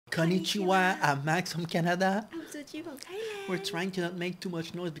Konnichiwa, I'm Max from Canada. I'm Sujy from Thailand. We're trying to not make too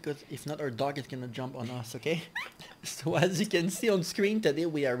much noise because if not, our dog is gonna jump on us, okay? So as you can see on screen, today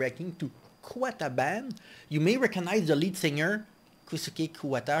we are reacting to Kuwata Band. You may recognize the lead singer, Keisuke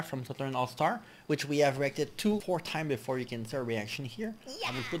Kuwata from Southern All-Star, which we have reacted to 4 times before. You can see our reaction here. Yeah.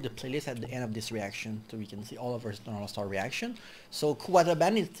 I will put the playlist at the end of this reaction so we can see all of our Southern All-Star reaction. So Kuwata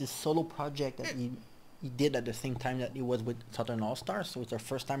Band is this solo project that he did at the same time that he was with Southern All-Star. So it's our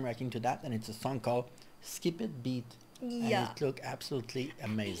first time reacting to that, and it's a song called Skip It Beat. Yeah. And it looked absolutely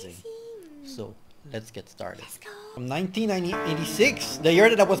amazing. So let's get started. Let's go. From 1986, the year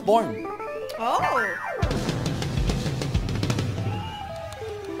that I was born. Oh.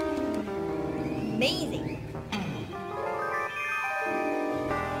 Amazing.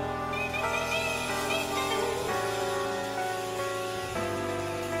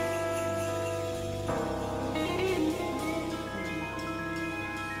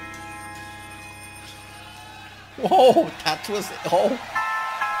 Whoa, that was oh.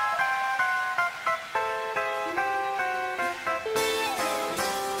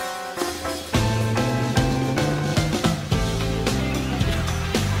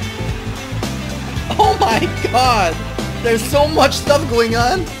 Oh my god! There's so much stuff going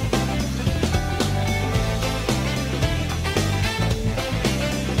on!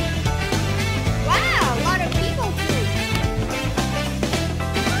 Wow, a lot of people too.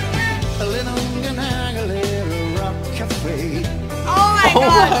 Oh my Oh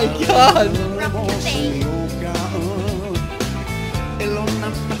god. my god! Rock cafe.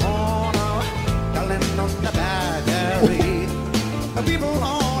 People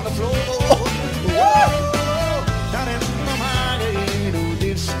on the floor. Down in the mighty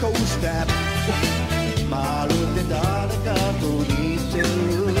disco step.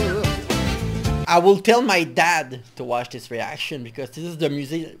 I will tell my dad to watch this reaction because this is the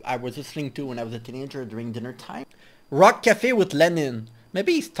music I was listening to when I was a teenager during dinner time. Rock Cafe with Lennon.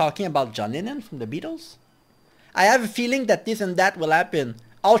 Maybe he's talking about John Lennon from the Beatles? I have a feeling that this and that will happen.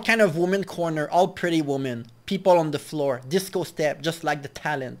 All kind of woman corner, all pretty woman. People on the floor, disco step, just like the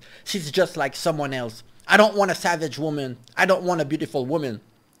talent. She's just like someone else. I don't want a savage woman. I don't want a beautiful woman.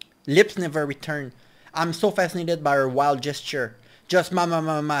 Lips never return. I'm so fascinated by her wild gesture. Just mama,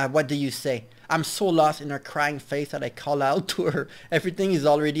 mama, what do you say? I'm so lost in her crying face that I call out to her. Everything is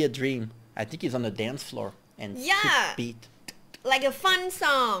already a dream. I think he's on the dance floor and Yeah. beat. Like a fun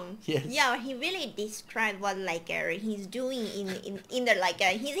song. Yes. Yeah, he really described what like he's doing in the like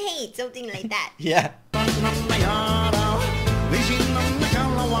his hate, something like that. Yeah.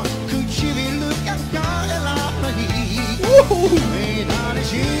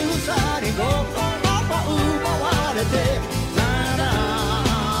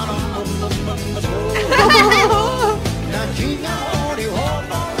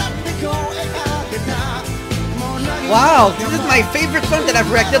 Wow, this is my favorite song that I've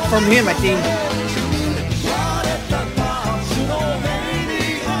reacted from him, I think.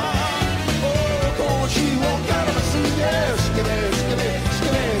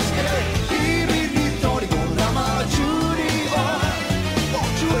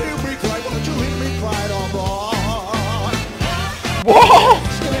 Whoa!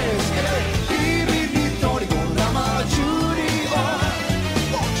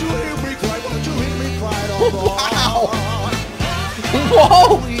 Wow!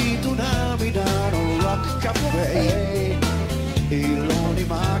 Whoa!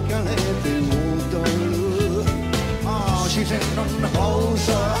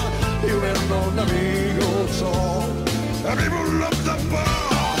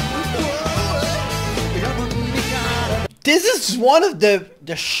 This is one of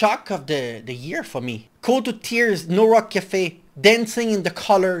the shock of the year for me. Cold to Tears, No Rock Cafe, Dancing in the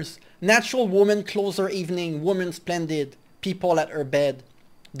Colors, Natural Woman, Closer Evening, Woman Splendid, People at Her Bed,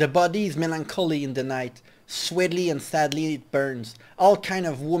 The Body is Melancholy in the Night, Sweetly and Sadly It Burns, All Kind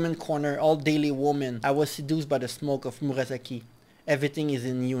of Woman Corner, All Daily Woman, I Was Seduced by the Smoke of Murasaki, Everything is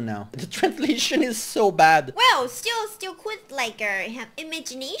in You Now. The translation is so bad. Well, still quite like have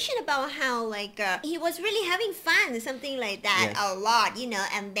imagination about how like he was really having fun, something like that. Yes. A lot, you know.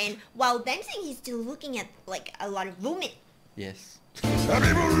 And then while dancing, he's still looking at like a lot of women. Yes. But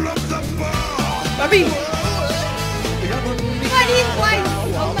he's Babi! like,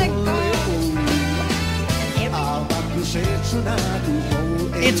 oh my god.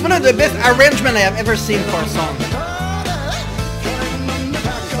 It's one of the best arrangements I have ever seen for a song.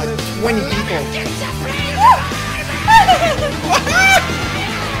 Like 20 people.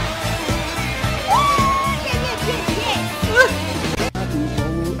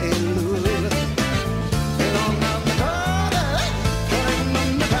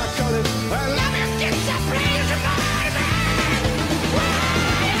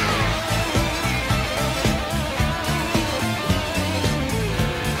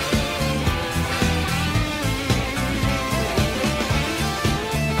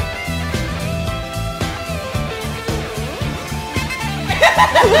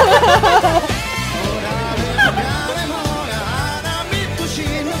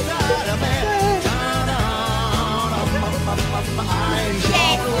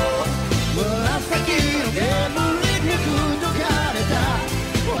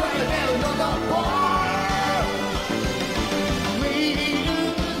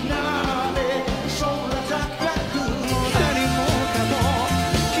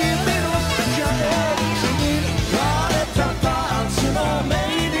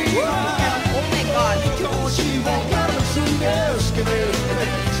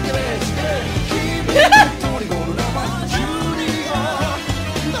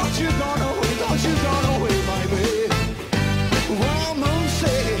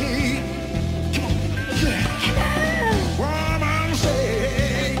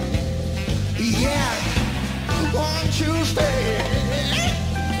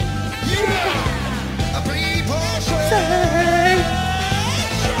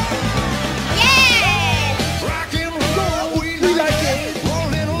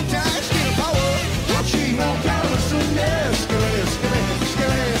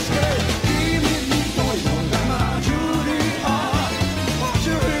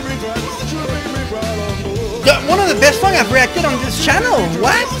 One of the best songs I've reacted on this channel.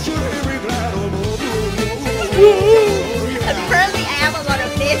 What? Apparently I have a lot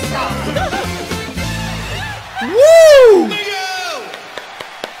of this song.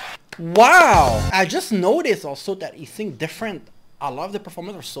 Woo! Wow! I just noticed also that he sings different. A lot of the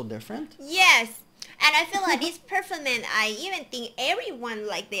performers are so different. Yes, and I feel like this performance, I even think everyone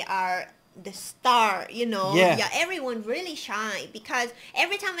like they are the star, you know. Yeah. Everyone really shine because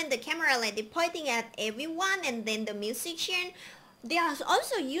every time when the camera like they're pointing at everyone, and then the musician, they are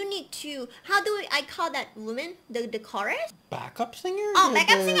also unique to, how do I call that woman, the chorus? Backup singer? Oh,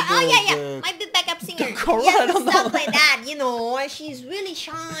 backup singer. Oh yeah, might be backup singer. The chorus, yeah, I don't know. stuff like that. You know, she's really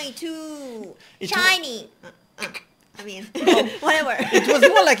shy too. Shiny. I mean, whatever. It was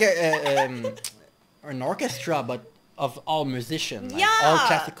more like an orchestra, but of all musicians, like all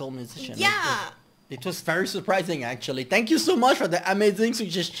classical musicians. Yeah. It was very surprising, actually. Thank you so much for the amazing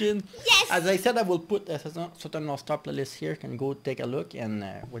suggestion. Yes. As I said, I will put a certain All-Star playlist here. You can go take a look, and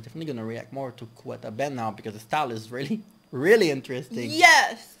we're definitely gonna react more to Kuwata Band now because the style is really, really interesting.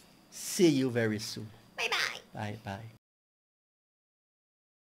 Yes. See you very soon. Bye bye. Bye bye.